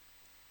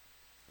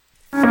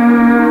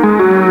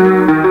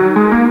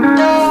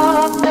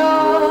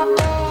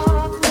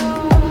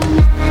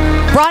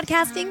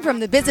Broadcasting from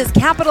the business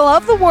capital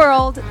of the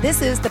world,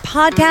 this is the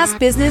Podcast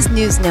Business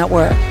News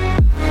Network.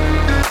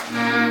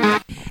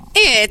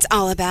 It's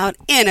all about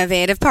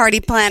innovative party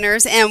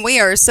planners, and we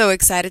are so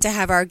excited to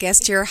have our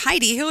guest here,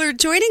 Heidi Hiller,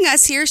 joining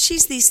us here.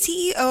 She's the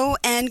CEO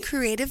and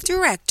creative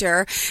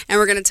director, and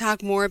we're going to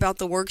talk more about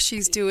the work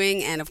she's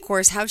doing and, of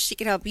course, how she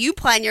can help you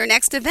plan your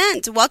next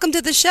event. Welcome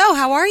to the show.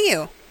 How are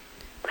you?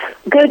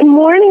 Good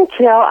morning,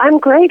 Jill. I'm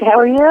great. How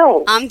are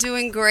you? I'm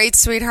doing great,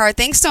 sweetheart.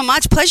 Thanks so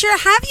much. Pleasure to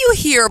have you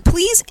here.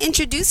 Please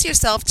introduce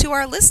yourself to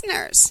our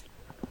listeners.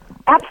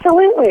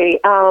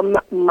 Absolutely.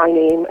 My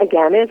name,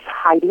 again, is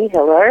Heidi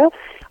Hiller.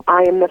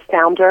 I am the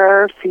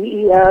founder,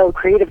 CEO,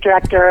 creative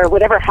director,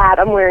 whatever hat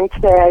I'm wearing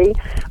today,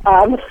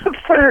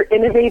 for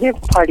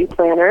Innovative Party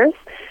Planners.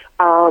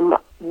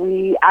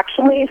 We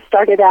actually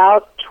started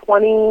out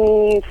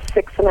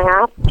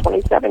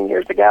 27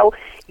 years ago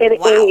in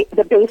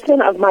the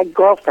basement of my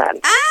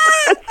girlfriend.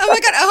 Oh my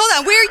God. Hold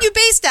on. Where are you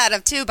based out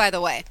of, too, by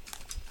the way?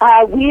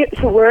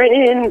 We're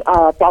in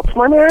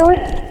Baltimore,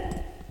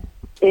 Maryland,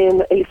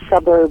 in a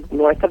suburb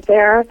north of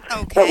there.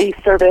 Okay. But we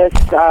service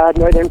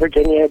Northern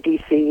Virginia,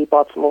 D.C.,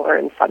 Baltimore,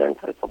 and Southern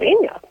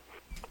Pennsylvania.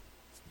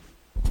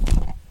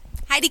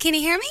 Heidi, can you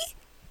hear me?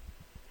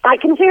 I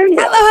can hear you.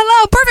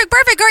 Hello. Perfect.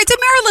 All right, so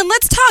Marilyn,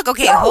 let's talk.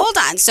 Okay, hold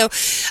on. So,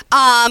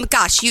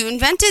 you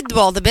invented,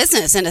 the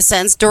business, in a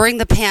sense, during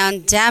the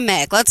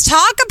pandemic. Let's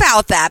talk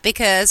about that,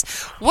 because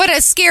what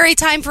a scary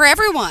time for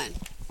everyone.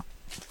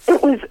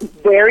 It was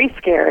very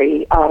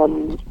scary.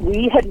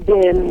 We had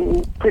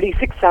been pretty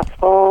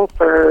successful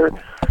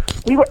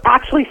we were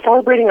actually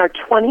celebrating our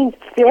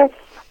 25th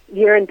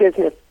year in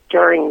business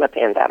during the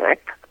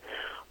pandemic,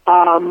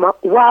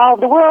 while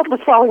the world was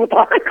falling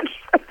apart.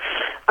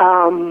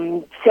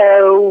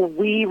 So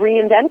we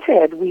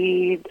reinvented.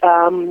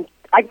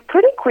 I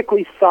pretty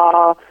quickly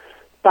saw,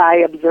 by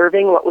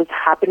observing what was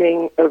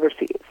happening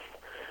overseas,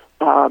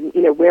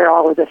 where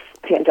all of this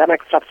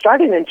pandemic stuff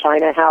started in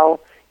China, how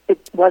it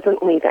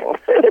wasn't leaving.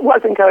 It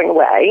wasn't going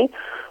away.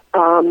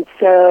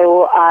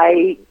 So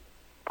I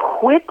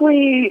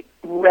quickly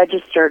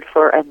registered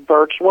for a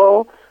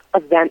virtual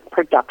event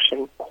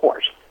production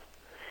course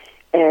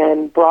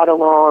and brought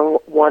along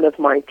one of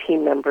my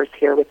team members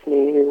here with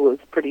me who was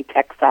pretty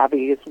tech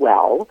savvy as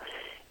well.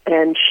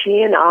 And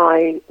she and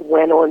I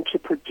went on to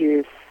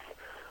produce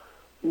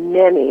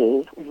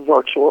many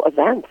virtual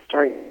events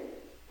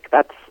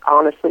that's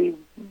honestly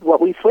what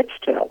we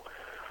switched to.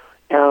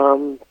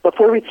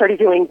 Before we started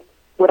doing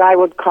what I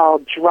would call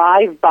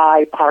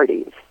drive-by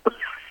parties.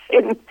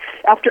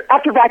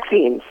 After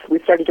vaccines, we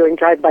started doing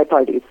drive-by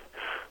parties.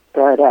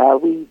 But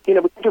we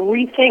had to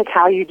rethink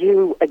how you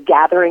do a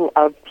gathering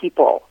of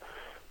people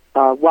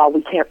while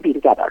we can't be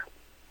together.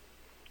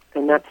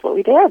 And that's what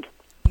we did.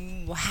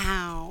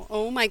 Wow.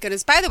 Oh, my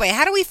goodness. By the way,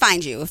 how do we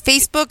find you?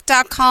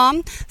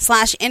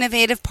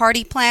 Facebook.com/Innovative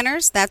Party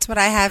Planners. That's what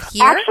I have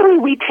here. Actually,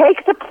 we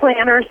take the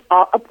planners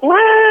off.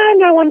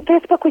 No, on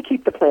Facebook we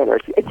keep the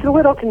planners. It's a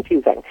little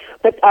confusing.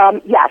 But,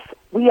 yes,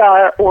 we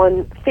are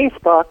on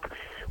Facebook.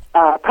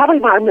 Probably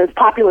my most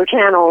popular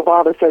channel of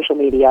all the social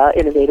media,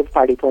 Innovative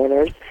Party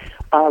Planners.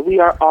 We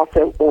are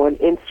also on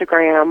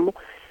Instagram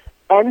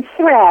and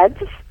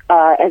Threads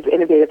as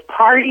Innovative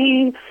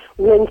Party.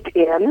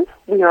 LinkedIn,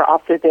 we are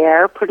also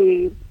there,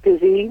 pretty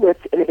busy with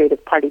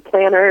Innovative Party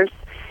Planners.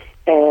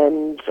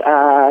 And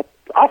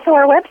also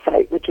our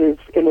website, which is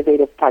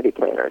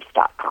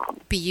innovativepartyplanners.com.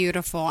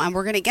 Beautiful. And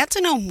we're going to get to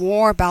know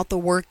more about the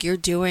work you're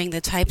doing, the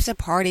types of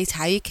parties,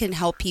 how you can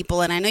help people.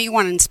 And I know you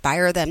want to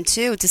inspire them,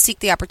 too, to seek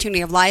the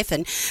opportunity of life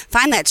and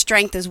find that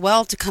strength as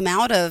well to come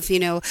out of,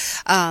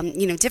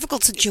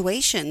 difficult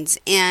situations.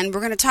 And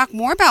we're going to talk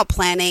more about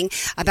planning,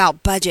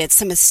 about budgets,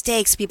 some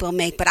mistakes people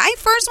make. But I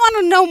first want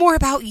to know more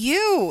about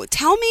you.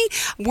 Tell me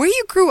where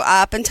you grew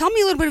up and tell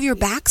me a little bit of your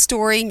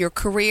backstory and your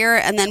career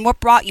and then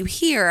what brought you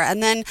here.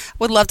 And then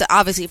would love to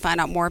obviously find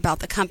out more about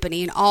the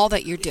company and all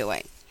that you're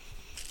doing.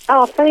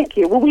 Oh, thank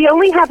you. Well, we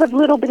only have a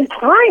little bit of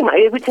time.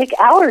 It would take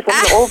hours.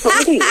 I'm an old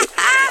lady.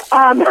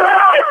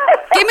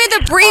 Give me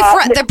the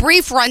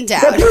brief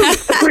rundown.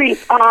 The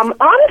brief.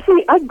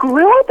 Honestly, I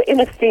grew up in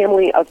a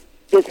family of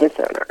business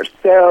owners.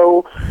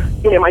 So,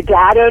 my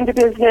dad owned a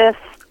business.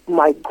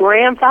 My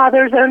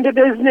grandfathers owned a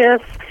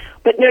business.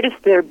 But notice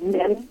there are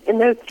men in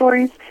those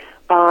stories.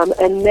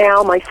 And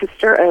now my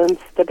sister owns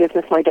the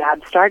business my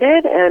dad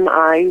started, and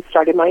I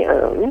started my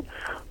own.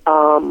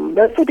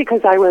 Mostly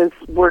because I was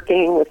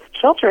working with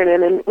children,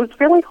 and it was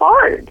really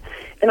hard.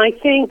 And I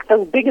think the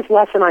biggest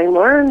lesson I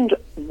learned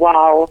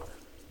while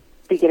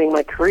beginning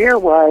my career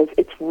was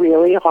it's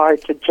really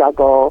hard to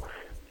juggle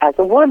as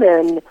a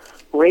woman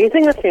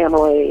raising a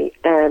family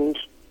and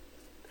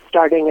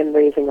starting and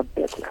raising a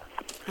business.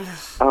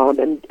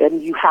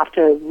 And you have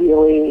to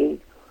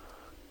really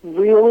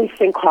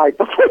think hard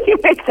before you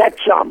make that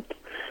jump,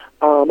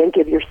 and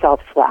give yourself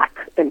slack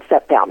and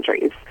set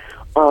boundaries.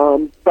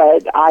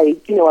 But I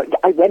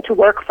went to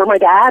work for my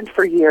dad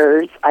for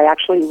years. I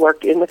actually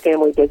worked in the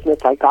family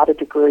business. I got a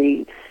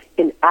degree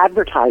in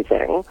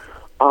advertising,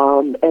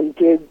 and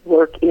did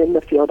work in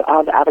the field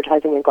of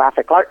advertising and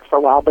graphic arts for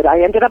a while, but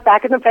I ended up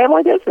back in the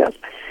family business.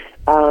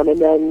 And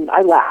then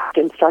I left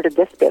and started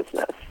this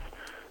business.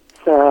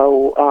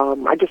 So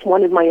I just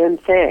wanted my own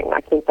thing.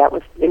 I think that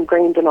was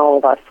ingrained in all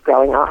of us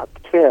growing up,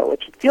 too,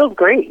 which feels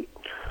great,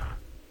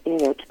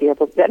 to be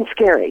able to, and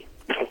scary.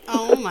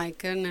 Oh, my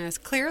goodness.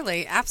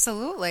 Clearly.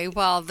 Absolutely.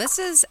 Well, this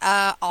is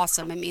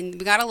awesome. I mean,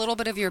 we got a little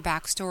bit of your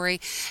backstory.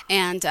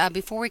 And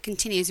before we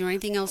continue, is there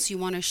anything else you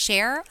want to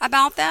share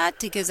about that?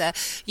 Because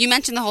you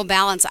mentioned the whole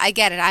balance. I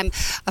get it. I'm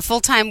a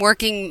full-time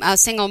working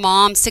single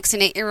mom, 6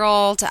 and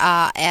 8-year-old,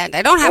 and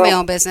I don't have my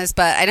own business,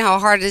 but I know how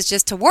hard it is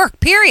just to work,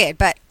 period.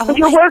 But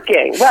you're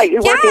working. Right,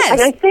 you're working.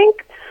 And I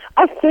think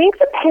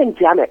the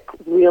pandemic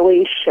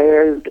really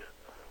showed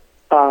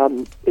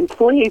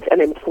employees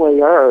and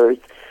employers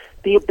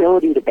the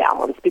ability to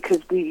balance,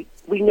 because we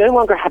no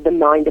longer had the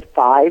 9 to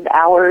 5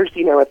 hours.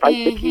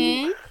 If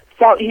you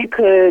felt you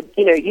could,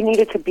 you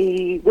needed to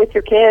be with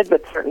your kids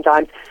at certain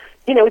times.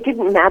 It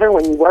didn't matter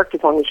when you worked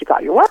as long as you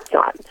got your work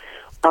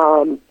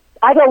done.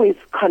 I've always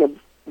kind of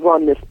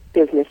run this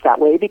business that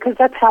way because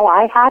that's how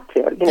I had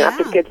to.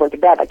 After the kids went to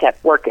bed, I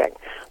kept working,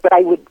 but I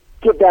would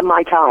give them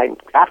my time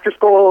after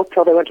school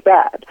till they went to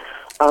bed.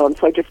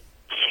 So I just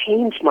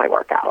changed my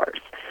work hours.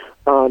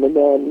 And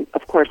then,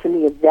 of course,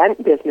 in the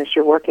event business,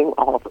 you're working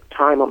all the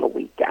time on the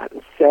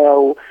weekends.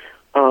 So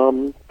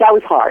that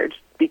was hard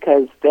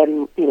because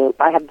then,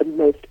 I have the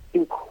most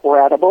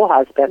incredible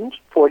husband,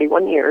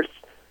 41 years,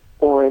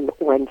 on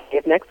Wednesday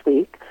of next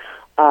week.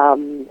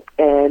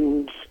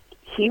 And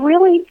he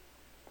really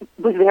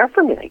was there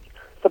for me,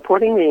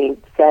 supporting me,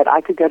 said I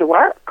could go to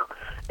work.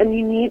 And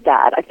you need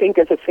that. I think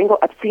I've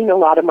seen a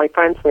lot of my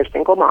friends who are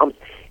single moms.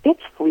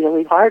 It's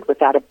really hard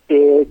without a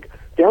big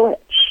village,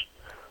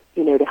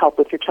 to help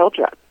with your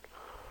children.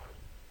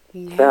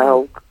 Yeah.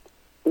 So,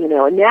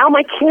 and now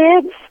my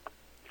kids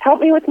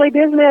help me with my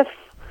business.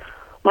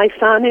 My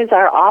son is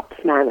our ops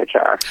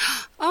manager,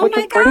 which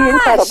is pretty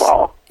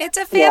incredible. It's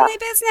a family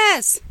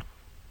business.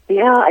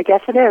 Yeah, I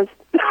guess it is.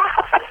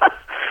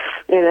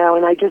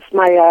 And I just,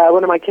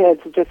 one of my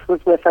kids just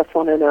was with us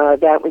on an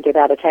event we did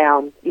out of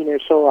town.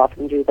 She'll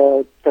often do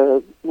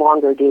the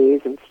longer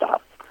days and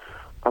stuff.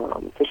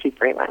 So she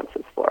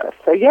freelances for us.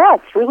 So yeah,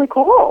 it's really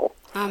cool.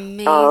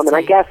 Amazing. And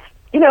I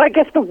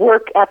guess the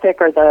work ethic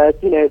or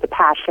the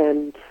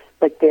passion,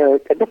 like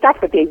the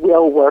fact that they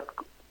will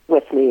work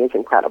with me is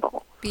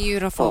incredible.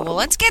 Beautiful. Well,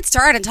 let's get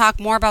started and talk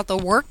more about the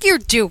work you're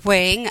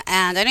doing.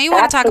 And I know you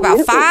want to talk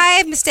about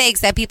 5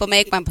 mistakes that people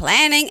make when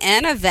planning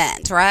an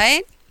event,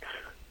 right?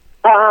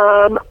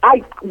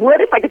 I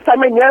would if I could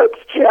find my notes,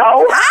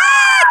 Joe.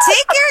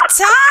 Take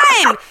your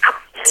time.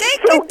 Take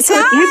your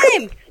time. You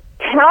can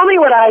tell me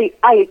what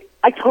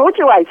I told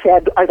you I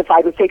said are the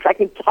 5 mistakes. I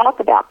can talk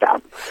about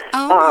them.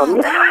 Oh,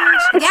 my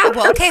gosh. Yeah,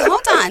 well, okay,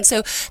 hold on.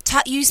 So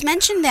you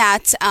mentioned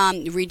that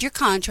read your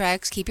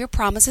contracts, keep your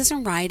promises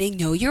in writing,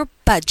 know your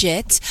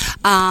budget.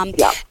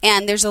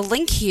 And there's a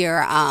link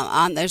here.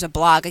 There's a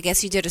blog. I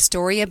guess you did a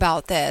story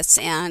about this,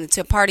 and it's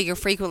a part of your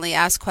frequently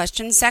asked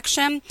questions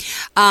section.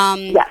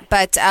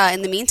 But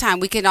in the meantime,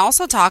 we can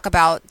also talk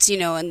about,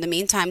 in the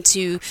meantime,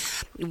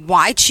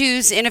 why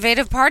choose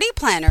innovative party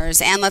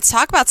planners. And let's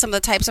talk about some of the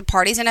types of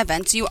parties and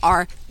events you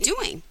are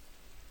doing.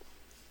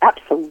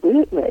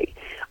 Absolutely.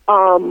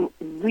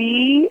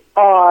 We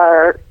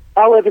are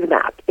all over the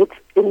map. It's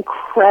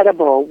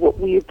incredible what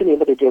we've been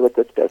able to do with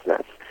this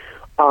business.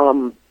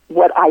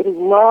 What I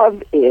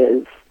love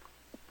is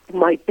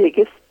my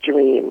biggest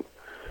dream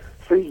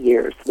for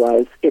years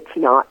was it's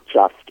not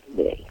just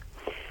me.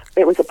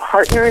 It was a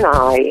partner and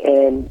I,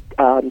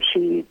 and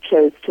she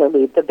chose to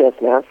leave the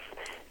business,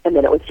 and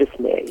then it was just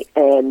me.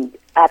 And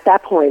at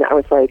that point, I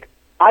was like,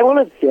 I want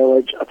a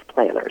village of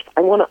planners.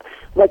 I want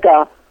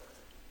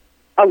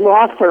a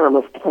law firm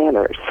of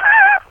planners,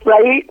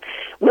 right?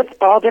 With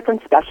all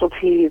different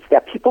specialties,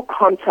 that people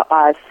come to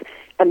us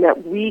and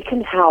that we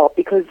can help,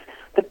 because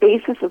the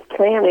basis of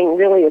planning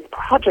really is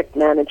project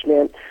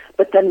management,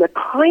 but then the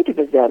kind of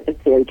event is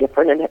very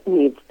different and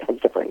has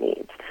different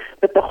needs.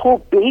 But the whole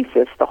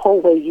basis, the whole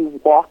way you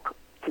walk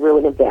through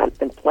an event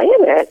and plan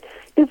it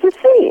is the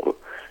same.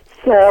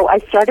 So I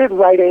started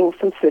writing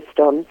some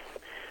systems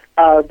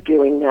of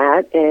doing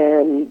that,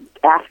 and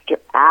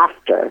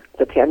after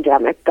the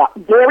pandemic, got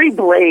very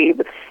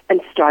brave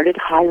and started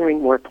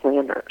hiring more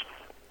planners.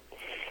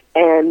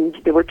 And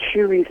there were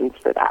 2 reasons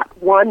for that.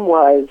 One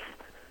was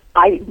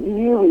I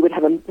knew we would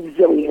have a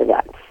zillion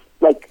events.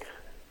 Like,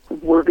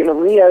 we're going to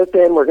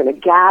reopen, we're going to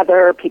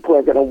gather, people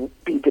are going to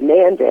be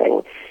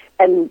demanding,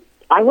 and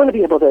I want to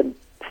be able to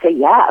say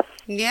yes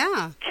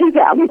to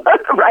them,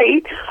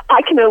 right?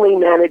 I can only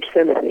manage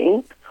so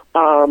many.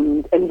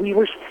 And we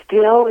were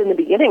still in the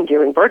beginning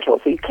doing virtual,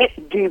 so you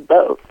can't do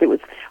both. It was,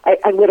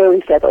 I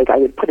literally said, I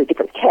would put a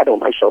different head on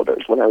my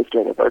shoulders when I was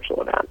doing a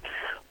virtual event.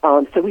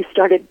 So we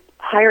started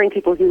hiring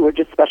people who were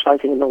just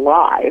specializing in the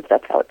live.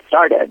 That's how it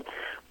started.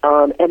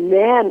 And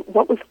then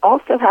what was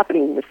also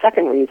happening, the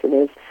second reason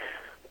is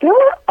there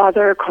are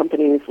other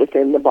companies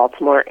within the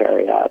Baltimore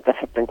area that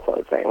have been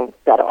closing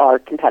that are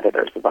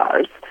competitors of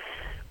ours.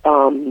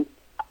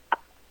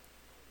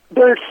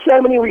 There are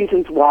so many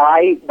reasons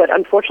why, but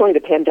unfortunately the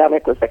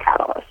pandemic was the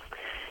catalyst.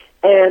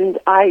 And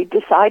I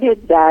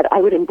decided that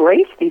I would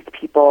embrace these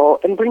people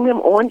and bring them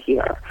on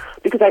here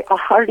because I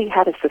already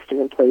had a system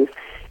in place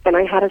and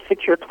I had a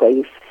secure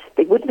place.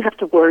 They wouldn't have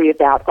to worry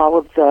about all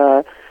of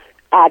the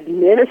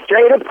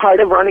administrative part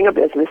of running a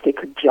business. They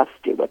could just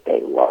do what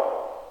they love.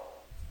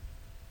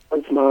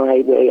 Was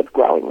my way of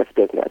growing this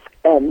business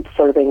and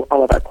serving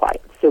all of our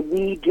clients. So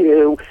we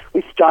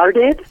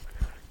started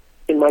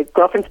in my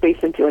girlfriend's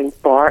basement doing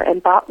bar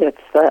and bat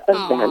mitzvah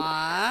events.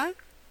 Aww.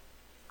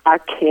 Our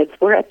kids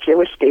were at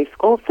Jewish day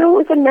school, so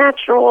it was a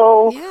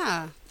natural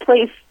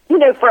place,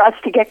 for us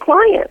to get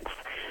clients.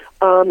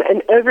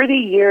 And over the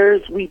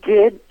years, we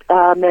did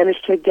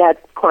manage to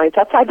get clients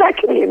outside that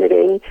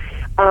community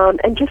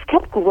and just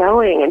kept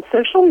growing. And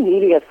social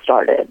media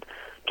started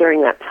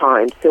during that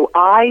time. So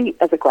I,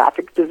 as a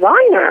graphic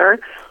designer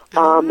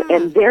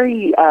and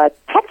very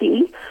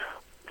techie,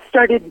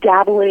 started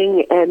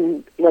dabbling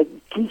and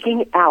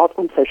geeking out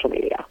on social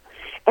media.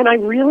 And I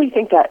really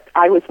think that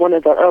I was one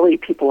of the early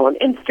people on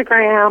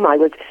Instagram. I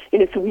was,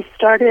 so we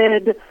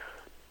started,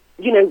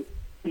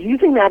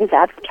 using that as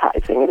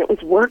advertising, and it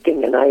was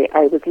working. And I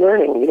was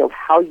learning,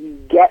 how you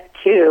get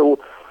to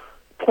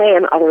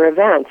plan other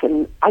events.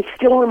 And I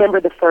still remember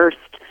the first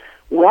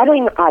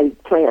wedding I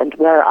planned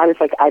where I was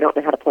like, I don't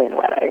know how to plan a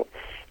wedding.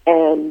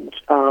 And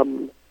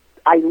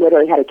I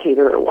literally had a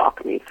caterer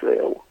walk me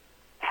through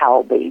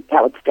how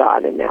it's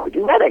done, and now we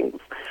do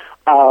weddings.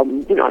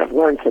 And I've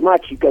learned so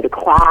much. You go to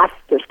class,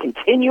 there's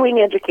continuing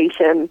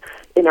education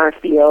in our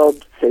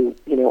field. So,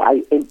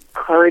 I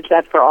encourage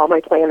that for all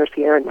my planners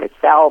here and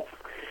myself.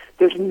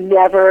 There's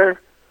never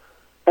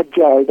a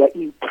day that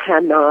you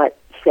cannot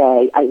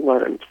say, I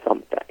learned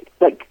something,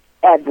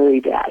 every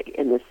day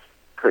in this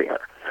career.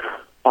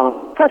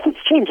 Plus,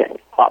 it's changing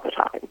all the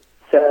time.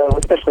 So,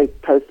 especially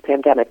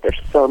post-pandemic, there's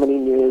so many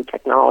new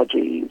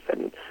technologies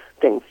and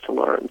things to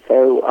learn.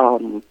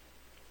 So,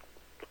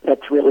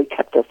 that's really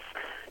kept us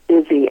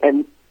busy.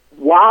 And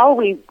while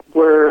we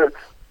were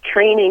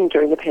training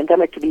during the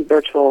pandemic to be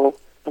virtual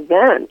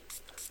event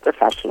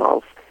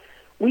professionals,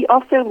 we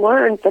also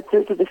learned that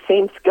those are the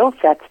same skill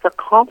sets for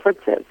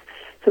conferences.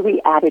 So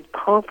we added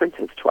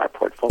conferences to our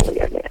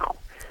portfolio now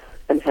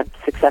and have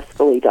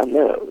successfully done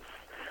those.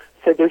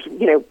 So there's,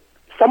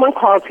 someone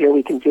calls here,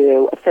 we can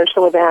do a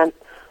social event,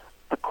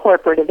 a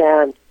corporate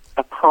event,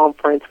 a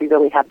conference. We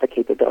really have the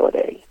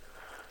capability.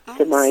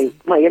 Awesome. So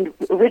my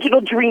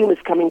original dream is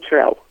coming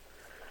true.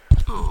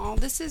 Oh,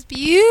 this is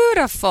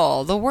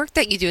beautiful. The work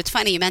that you do. It's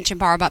funny you mentioned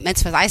bar bat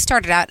mitzvahs. I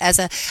started out as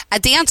a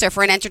dancer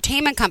for an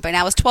entertainment company.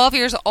 I was 12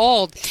 years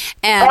old.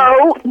 And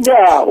oh,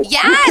 no.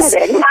 Yes.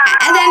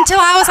 And then until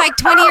I was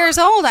 20 years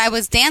old, I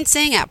was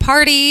dancing at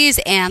parties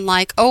and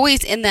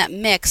always in that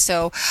mix.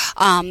 So,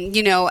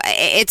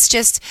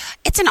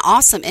 it's an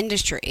awesome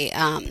industry.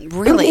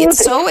 Really,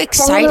 it's so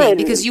exciting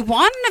because you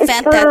want an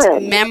event that's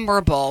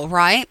memorable,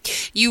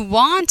 right? You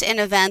want an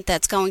event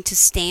that's going to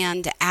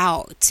stand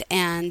out.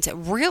 And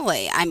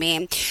really,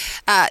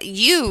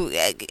 you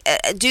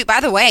do, by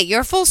the way,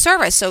 you're full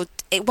service. So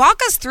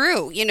walk us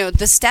through,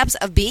 the steps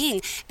of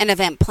being an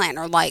event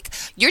planner.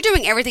 You're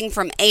doing everything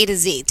from A to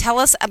Z. Tell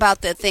us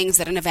about the things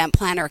that an event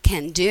planner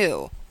can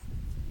do.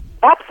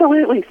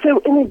 Absolutely. So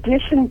in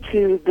addition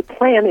to the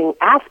planning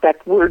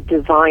aspect, we're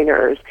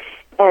designers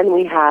and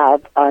we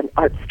have an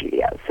art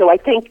studio. So I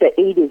think the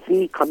A to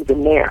Z comes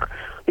in there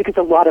because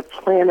a lot of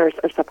planners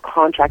are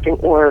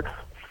subcontracting or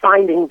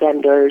finding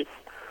vendors,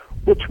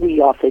 which we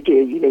also do.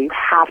 You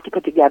have to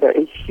put together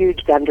a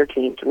huge vendor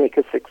team to make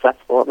a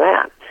successful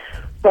event.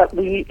 But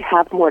we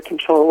have more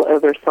control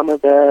over some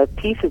of the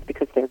pieces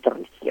because they're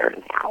done here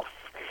in-house.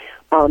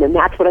 And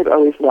that's what I've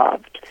always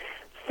loved.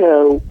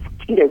 So,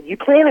 you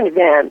plan an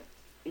event,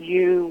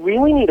 you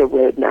really need a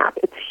roadmap.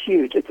 It's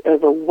huge. It's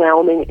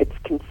overwhelming. It's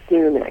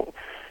consuming.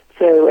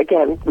 So,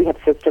 again, we have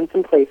systems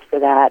in place for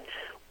that.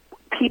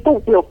 People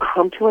will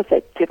come to us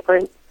at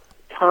different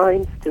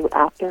times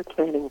throughout their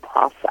planning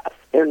process.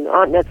 They're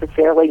not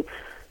necessarily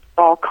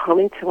all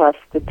coming to us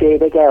the day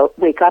they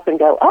wake up and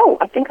go, oh,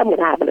 I think I'm going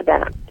to have an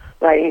event,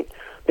 right?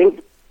 They've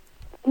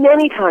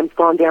many times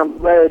gone down the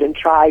road and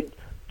tried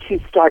to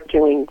start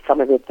doing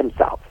some of it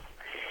themselves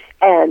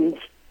and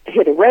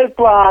hit a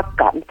roadblock,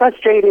 gotten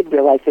frustrated,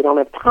 realized they don't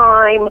have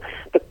time,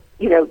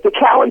 the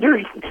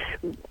calendar's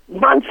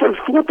months are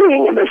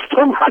flipping and they're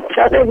still not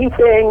done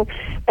anything.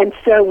 And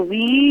so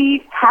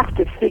we have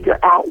to figure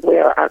out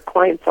where our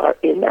clients are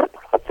in that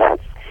process.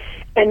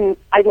 And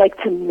I'd like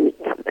to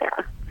meet them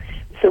there.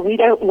 So we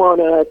don't want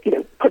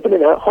to, put them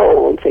in a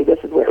hole and say this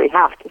is where we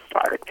have to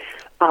start.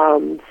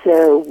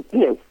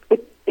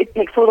 It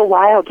takes a little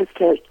while just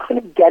to kind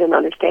of get an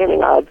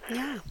understanding of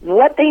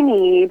what they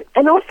need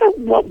and also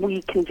what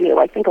we can do.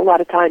 I think a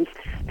lot of times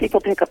people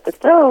pick up the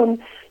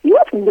phone, you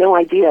have no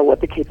idea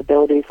what the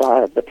capabilities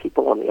are of the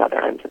people on the other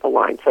end of the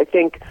line. So I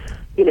think,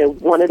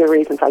 one of the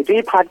reasons I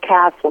do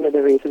podcasts, one of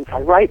the reasons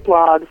I write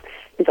blogs,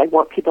 is I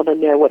want people to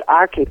know what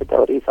our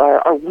capabilities are.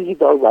 Are we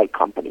the right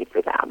company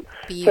for them?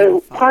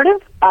 Beautiful. So part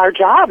of our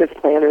job as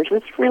planners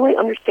is to really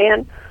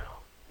understand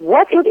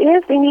what it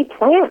is they need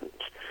planned.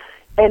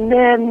 And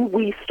then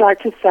we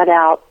start to set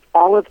out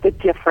all of the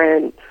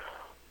different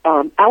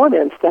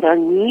elements that are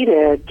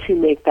needed to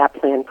make that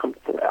plan come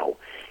through.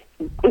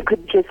 It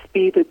could just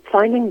be that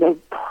finding the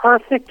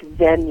perfect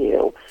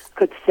venue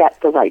could set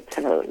the right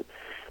tone.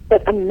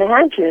 But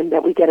imagine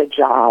that we get a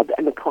job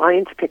and the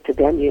clients picked a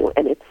venue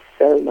and it's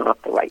so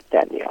not the right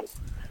venue.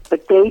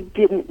 But they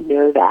didn't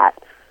know that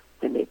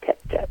when they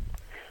picked it.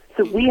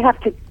 So we have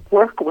to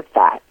work with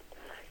that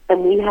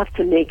and we have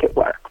to make it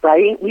work,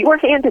 right? We were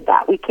handed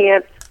that. We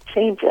can't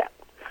change it.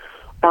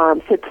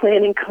 So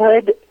planning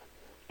could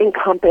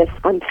encompass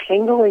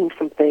untangling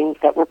some things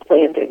that were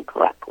planned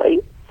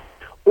incorrectly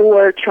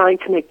or trying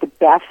to make the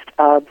best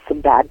of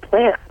some bad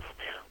plans.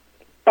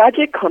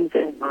 Budget comes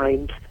in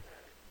mind.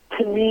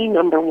 To me,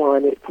 number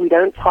one, if we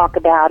don't talk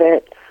about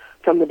it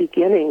from the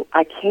beginning,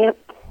 I can't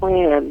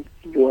plan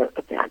your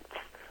events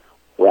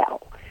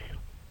well.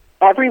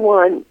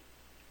 Everyone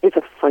is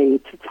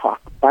afraid to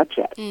talk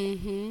budget.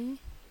 Mm-hmm.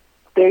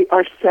 They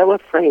are so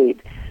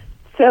afraid.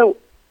 So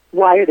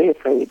why are they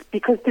afraid?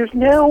 Because there's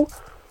no,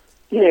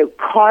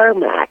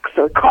 CarMax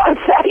or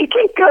that you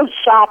can go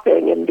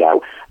shopping and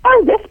go,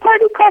 oh, this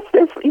party costs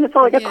this. It's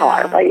like a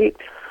car, right?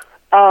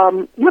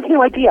 You have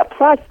no idea.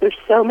 Plus, there's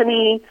so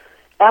many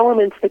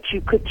elements that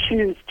you could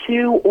choose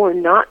to or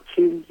not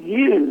to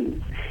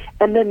use.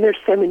 And then there's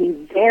so many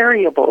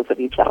variables of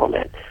each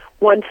element.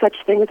 One such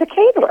thing is a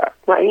caterer,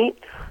 right?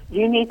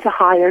 You need to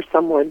hire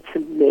someone to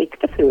make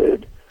the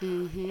food,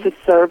 to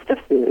serve the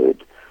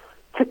food,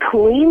 to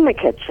clean the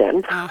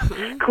kitchen,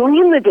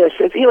 clean the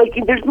dishes.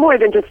 There's more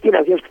than just,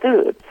 here's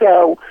food.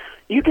 So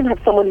you can have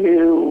someone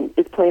who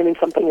is planning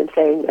something and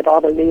saying that all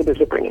their neighbors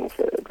are bringing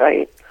food,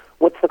 right?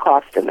 What's the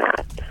cost in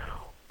that?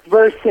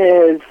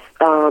 Versus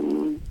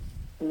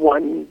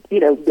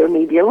there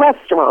may be a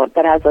restaurant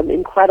that has an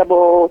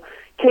incredible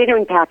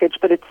catering package,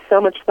 but it's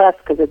so much less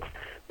because it's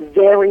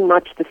very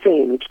much the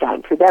same each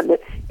time. For them,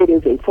 it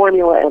is a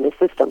formula and a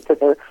system, so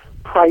their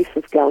price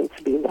is going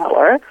to be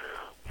lower.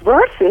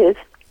 Versus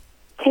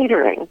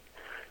catering.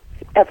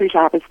 Every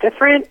job is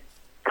different,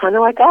 kind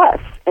of like us.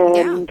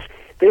 And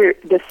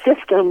the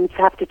systems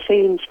have to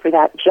change for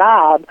that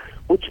job,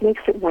 which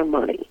makes it more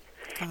money.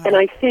 And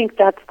I think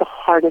that's the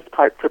hardest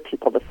part for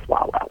people to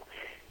swallow.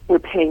 We're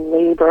paying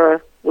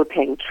labor, we're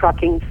paying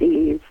trucking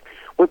fees,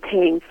 we're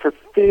paying for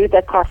food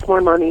that costs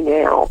more money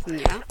now.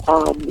 Yeah.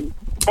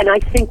 And I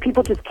think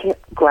people just can't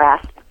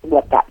grasp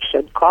what that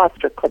should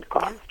cost or could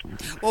cost.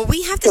 Well,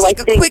 we have to take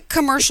a quick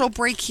commercial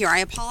break here. I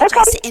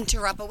apologize to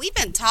interrupt, but we've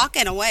been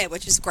talking away,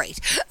 which is great.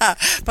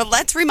 But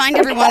let's remind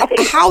everyone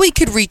how we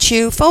could reach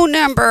you, phone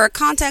number,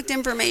 contact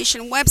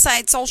information,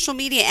 website, social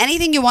media,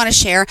 anything you want to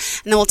share,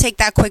 and then we'll take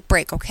that quick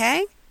break,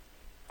 okay?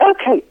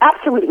 Okay,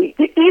 absolutely.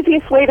 The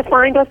easiest way to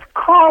find us,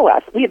 call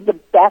us. We have the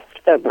best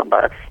phone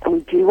number, and we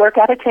do work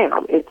out of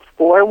town. It's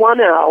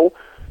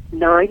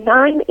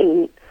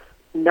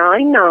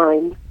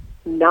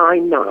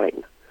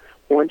 410-998-9999.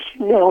 Once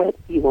you know it,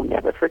 you will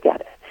never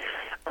forget it.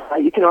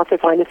 You can also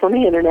find us on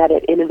the internet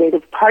at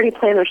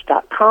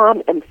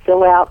innovativepartyplanners.com and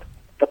fill out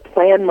the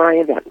Plan My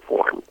Event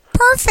form.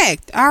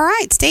 Perfect. All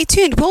right. Stay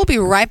tuned. We'll be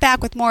right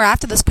back with more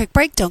after this quick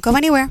break. Don't go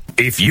anywhere.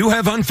 If you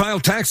have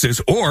unfiled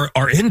taxes or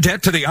are in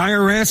debt to the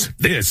IRS,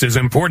 this is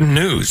important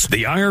news.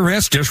 The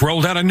IRS just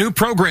rolled out a new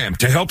program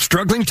to help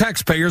struggling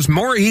taxpayers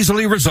more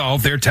easily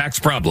resolve their tax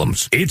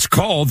problems. It's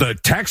called the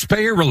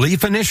Taxpayer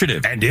Relief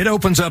Initiative, and it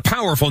opens up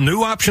powerful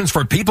new options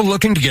for people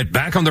looking to get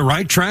back on the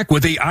right track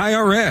with the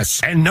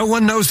IRS. And no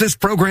one knows this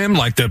program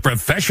like the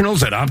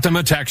professionals at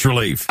Optima Tax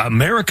Relief,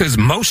 America's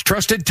most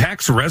trusted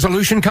tax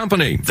resolution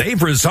company.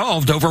 They've resolved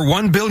over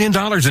 $1 billion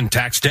in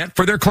tax debt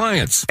for their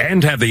clients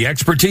and have the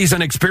expertise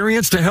and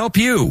experience to help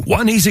you.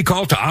 One easy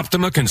call to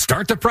Optima can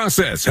start the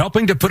process,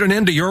 helping to put an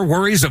end to your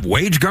worries of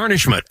wage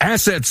garnishment,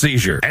 asset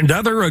seizure, and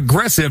other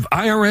aggressive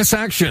IRS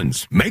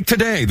actions. Make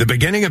today the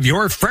beginning of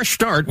your fresh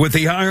start with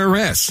the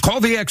IRS.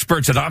 Call the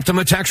experts at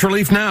Optima Tax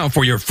Relief now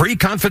for your free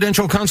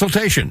confidential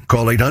consultation.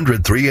 Call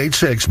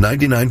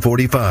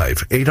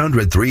 800-386-9945.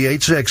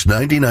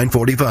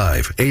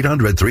 800-386-9945.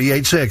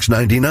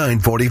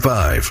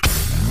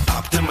 800-386-9945.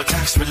 Optima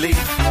Tax Relief.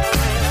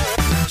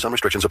 Some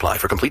restrictions apply.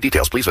 For complete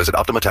details, please visit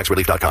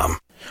OptimaTaxRelief.com.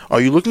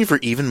 Are you looking for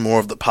even more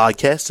of the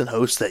podcasts and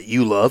hosts that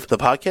you love? The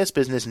Podcast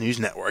Business News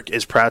Network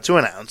is proud to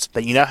announce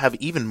that you now have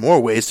even more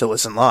ways to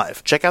listen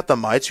live. Check out the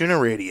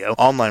MyTuner Radio,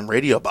 online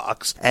radio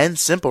box, and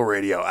Simple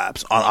Radio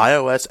apps on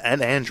iOS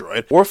and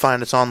Android, or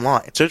find us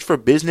online. Search for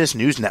Business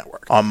News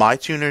Network on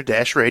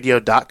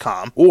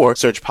mytuner-radio.com, or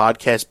search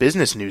Podcast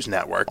Business News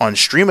Network on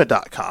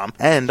streama.com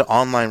and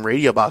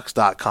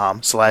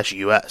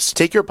onlineradiobox.com/US.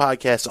 Take your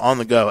podcast on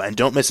the go and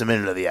don't miss a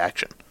minute of the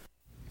action.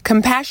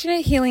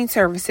 Compassionate Healing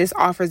Services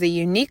offers a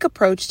unique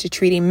approach to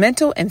treating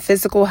mental and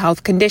physical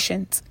health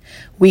conditions.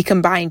 We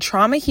combine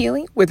trauma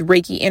healing with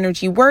Reiki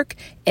energy work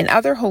and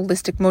other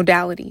holistic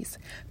modalities.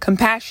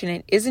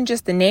 Compassionate isn't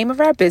just the name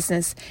of our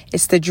business,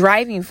 it's the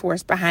driving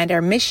force behind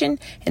our mission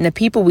and the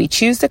people we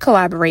choose to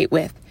collaborate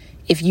with.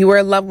 If you or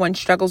a loved one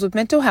struggles with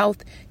mental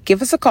health,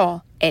 give us a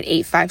call at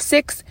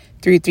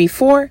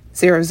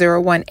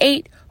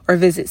 856-334-0018 or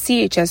visit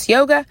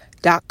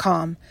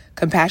chsyoga.com.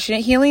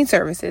 Compassionate Healing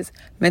Services,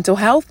 mental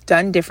health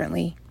done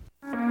differently.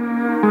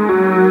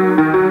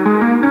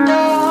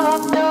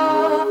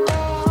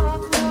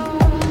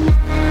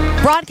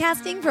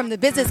 Broadcasting from the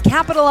business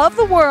capital of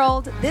the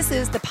world, this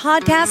is the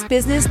Podcast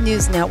Business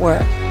News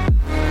Network.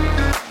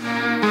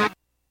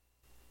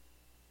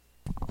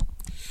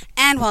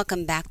 And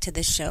welcome back to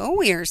the show.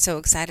 We are so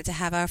excited to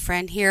have our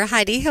friend here,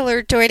 Heidi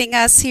Hillard, joining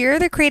us here,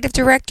 the creative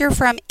director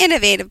from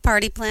Innovative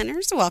Party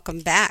Planners.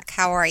 Welcome back.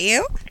 How are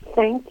you?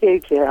 Thank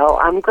you, Jill.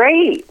 I'm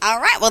great. All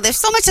right. Well, there's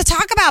so much to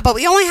talk about, but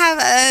we only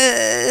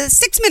have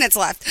 6 minutes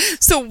left.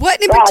 So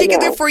what in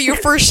particular for your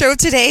first show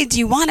today do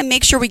you want to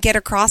make sure we get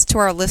across to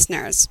our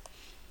listeners?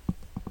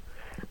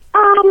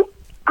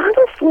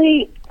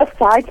 Honestly,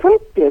 aside from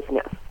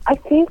business, I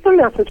think the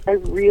message I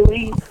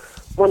really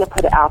want to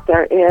put out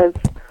there is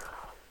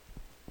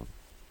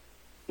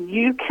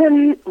you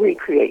can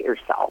recreate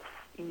yourself.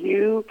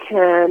 You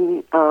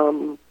can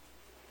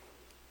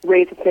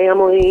raise a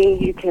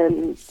family. You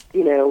can,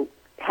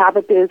 have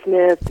a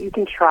business. You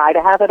can try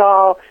to have it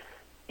all.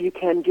 You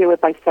can do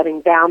it by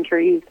setting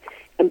boundaries.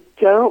 And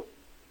don't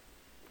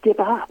give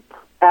up,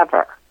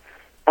 ever.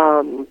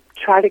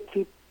 Try to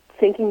keep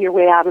thinking your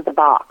way out of the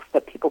box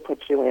that people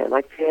put you in.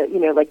 I feel,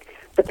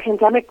 the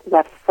pandemic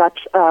left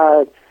such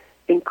a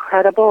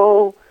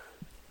incredible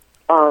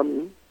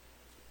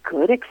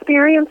good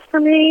experience for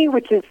me,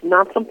 which is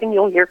not something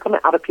you'll hear come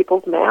out of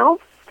people's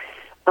mouths,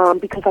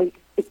 because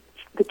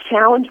the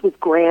challenge was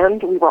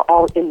grand. We were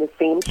all in the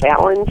same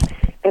challenge,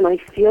 and I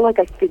feel like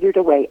I figured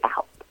a way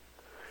out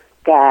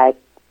that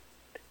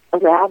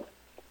allowed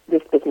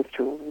this business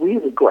to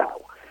really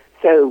grow.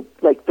 So,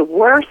 the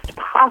worst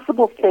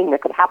possible thing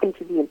that could happen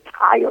to the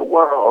entire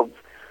world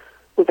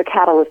was a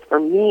catalyst for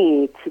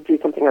me to do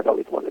something I've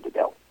always wanted to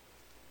do.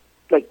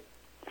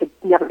 To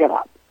never give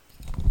up.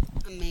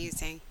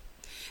 Amazing.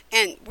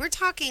 And we're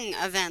talking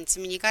events.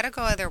 I mean, you got to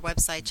go to their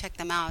website, check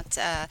them out.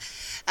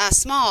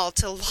 Small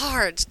to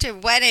large, to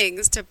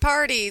weddings, to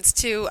parties,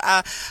 to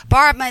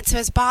bar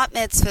mitzvahs, bat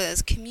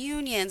mitzvahs,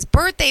 communions,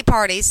 birthday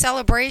parties,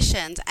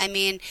 celebrations. I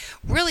mean,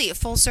 really a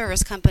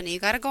full-service company. You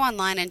got to go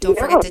online and don't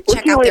forget to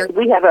check out their...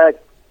 We have a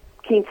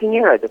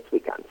quinceañera this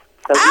weekend.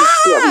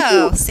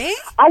 So see?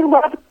 I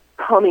love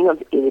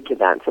coming-of-age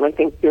events, and I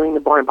think doing the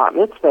bar and bat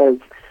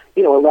mitzvahs,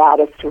 allowed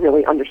us to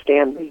really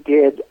understand. We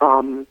did...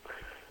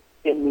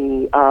 in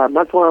the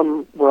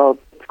Muslim world,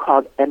 it's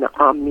called an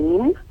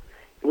Amin,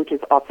 which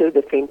is also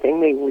the same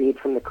thing. They read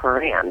from the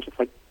Quran, just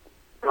like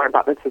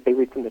about this, they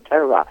read from the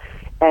Torah.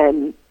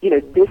 And,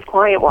 this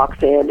client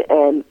walks in,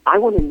 and I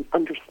want to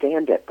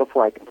understand it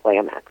before I can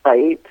plan it,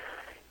 right?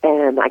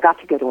 And I got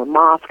to go to a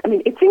mosque. I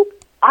mean,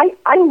 I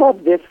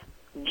love this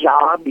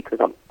job because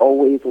I'm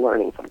always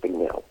learning something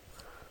new.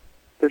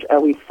 There's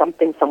always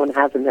something someone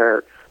has in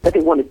there that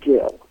they want to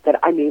do that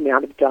I may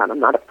not have done. I'm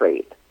not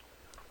afraid.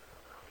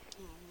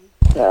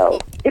 So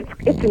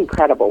it's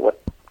incredible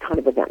what kind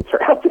of events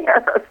are out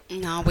there.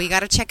 No, we got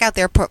to check out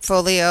their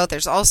portfolio.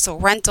 There's also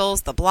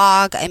rentals, the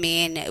blog. I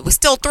mean, it was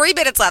still 3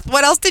 minutes left.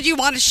 What else did you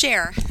want to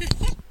share?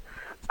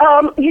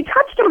 You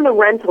touched on the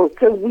rentals.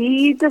 So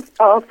we just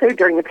also,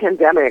 during the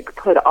pandemic,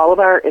 put all of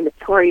our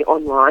inventory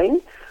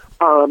online.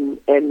 And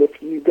if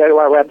you go to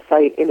our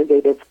website,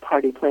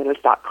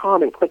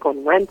 innovativepartyplanners.com, and click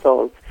on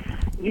rentals,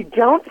 you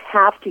don't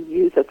have to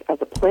use us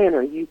as a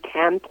planner. You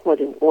can put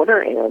an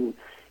order in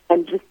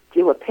and just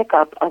do a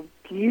pickup of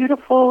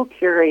beautiful,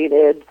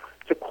 curated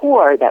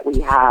decor that we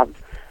have.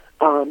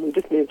 We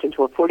just moved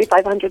into a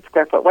 4,500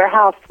 square foot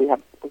warehouse. We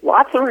have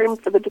lots of room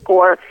for the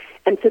decor,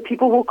 and so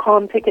people will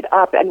come pick it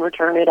up and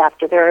return it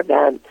after their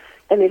event,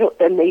 and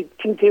they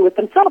can do it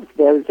themselves.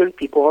 Those are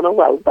people on a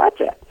low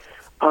budget,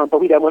 but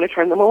we don't want to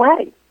turn them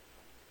away.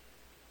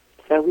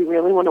 So we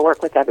really want to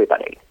work with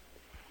everybody.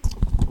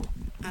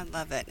 I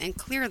love it. And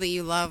clearly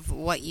you love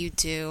what you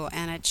do,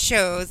 and it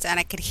shows, and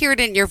I could hear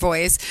it in your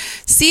voice,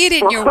 see it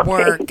in your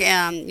work.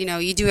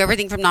 You do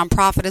everything from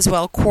nonprofit as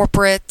well,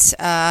 corporate.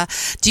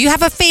 Do you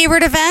have a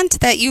favorite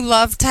event that you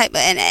love,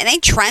 and any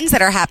trends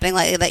that are happening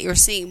lately that you're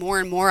seeing more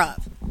and more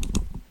of?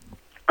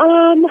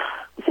 The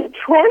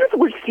trends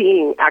we're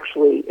seeing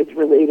actually is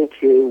related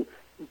to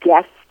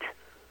guest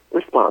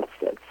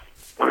responses.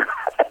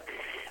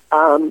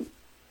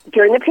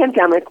 During the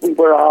pandemic, we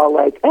were all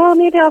like, oh,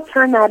 maybe I'll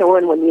turn that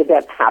on when the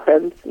event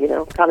happens,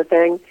 kind of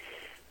thing.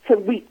 So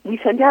we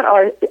send out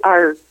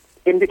our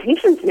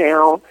invitations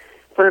now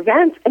for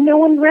events, and no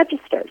one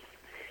registers.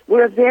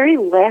 We're a very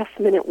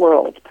last-minute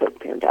world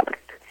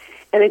post-pandemic,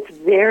 and it's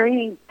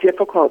very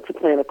difficult to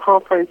plan a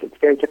conference. It's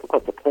very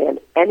difficult to plan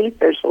any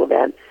social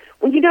event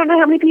when you don't know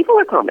how many people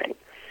are coming.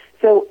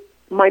 So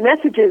my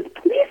message is,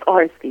 please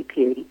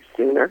RSVP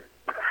sooner.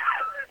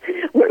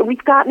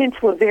 We've gotten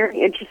into a very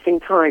interesting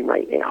time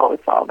right now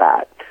with all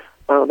that.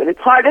 And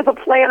it's hard as a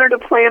planner to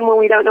plan when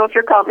we don't know if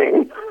you're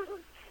coming.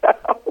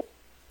 So.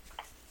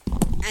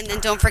 And then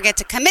don't forget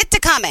to commit to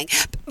coming.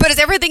 But is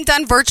everything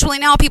done virtually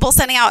now? People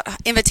sending out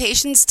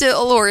invitations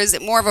still, or is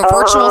it more of a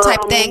virtual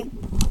type thing?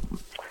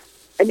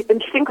 An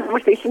interesting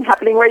conversation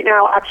happening right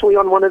now, actually,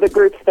 on one of the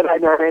groups that I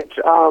manage.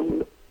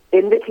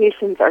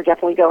 invitations are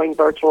definitely going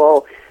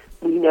virtual.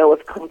 We know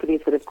of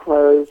companies that have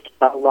closed.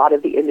 A lot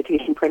of the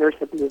invitation printers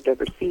have moved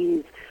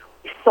overseas.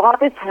 We saw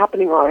this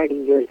happening already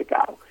years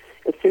ago.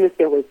 As soon as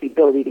there was the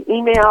ability to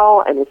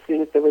email and as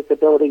soon as there was the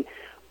ability,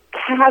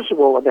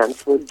 casual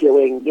events were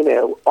doing,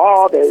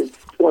 all those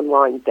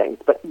online things.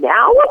 But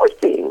now what we're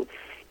seeing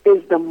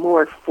is the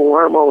more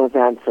formal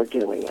events are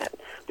doing it.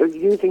 They're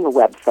using a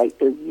website.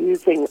 They're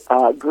using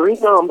a green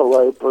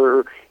envelope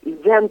or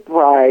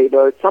Eventbrite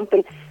or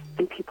something.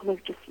 And people are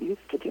just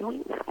used to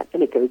doing that.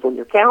 And it goes on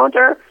your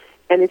calendar,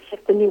 and it's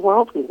just the new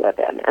world we live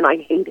in. And I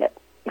hate it.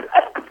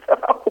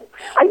 So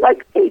I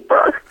like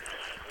paper.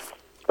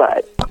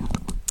 But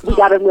we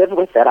got to live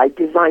with it. I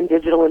design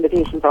digital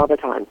invitations all the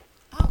time.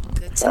 Oh,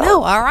 good to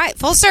know. All right.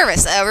 Full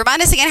service.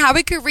 Remind us again how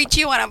we could reach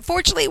you. And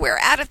unfortunately, we're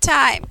out of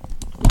time.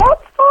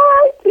 That's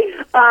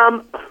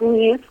fine.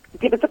 Please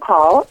give us a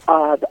call.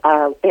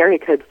 Area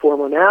code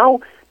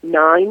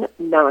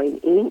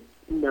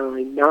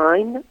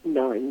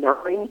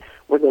 410-998-9999.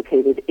 We're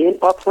located in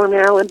Baltimore,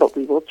 Maryland, but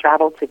we will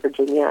travel to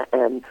Virginia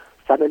and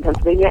southern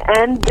Pennsylvania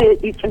and the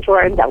Eastern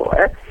Shore and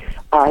Delaware,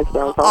 as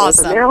well as all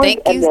over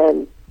Maryland. Thank you. And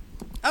then,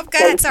 go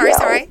ahead.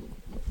 Sorry.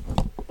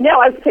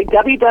 No, I would say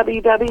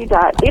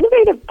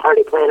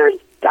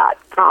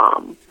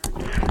www.innovativepartyplanners.com.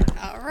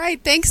 All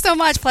right. Thanks so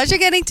much. Pleasure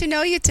getting to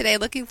know you today.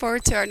 Looking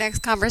forward to our next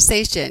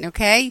conversation,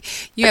 okay?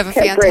 You have a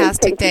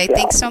fantastic day.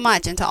 Thanks so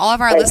much. And to all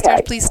of our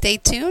listeners, please stay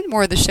tuned.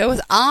 More of the show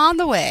is on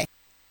the way.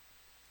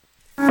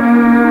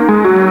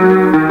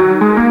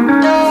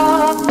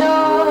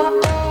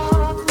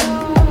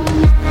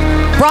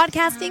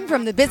 Broadcasting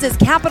from the business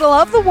capital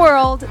of the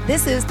world,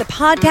 this is the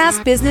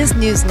Podcast Business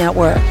News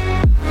Network.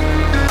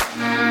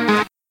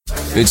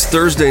 It's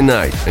Thursday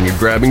night, and you're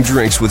grabbing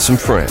drinks with some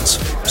friends.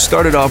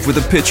 Started off with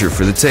a pitcher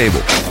for the table,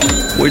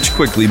 which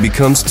quickly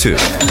becomes two.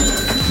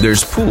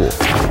 There's pool.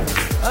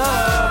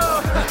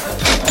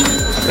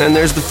 And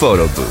there's the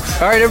photo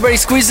booth. All right, everybody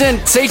squeeze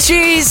in. Say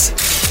cheese!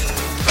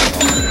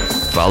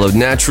 Followed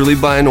naturally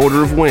by an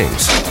order of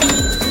wings.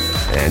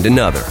 And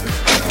another.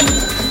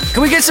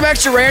 Can we get some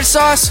extra ranch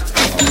sauce?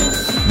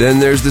 Then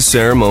there's the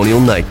ceremonial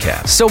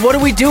nightcap. So what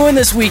are we doing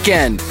this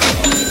weekend?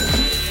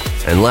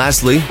 And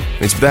lastly,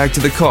 it's back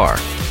to the car,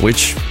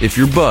 which, if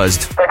you're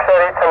buzzed,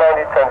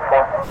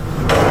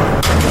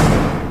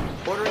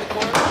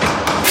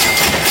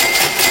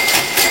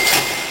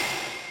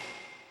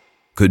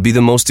 could be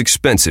the most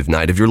expensive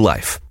night of your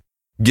life.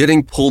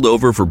 Getting pulled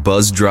over for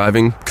buzz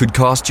driving could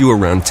cost you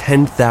around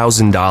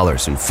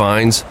 $10,000 in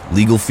fines,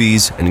 legal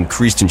fees, and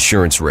increased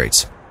insurance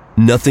rates.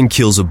 Nothing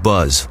kills a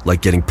buzz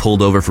like getting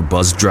pulled over for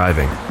buzz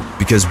driving,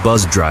 because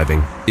buzz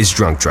driving is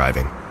drunk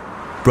driving.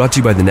 Brought to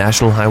you by the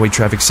National Highway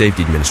Traffic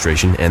Safety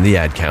Administration and the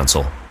Ad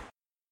Council.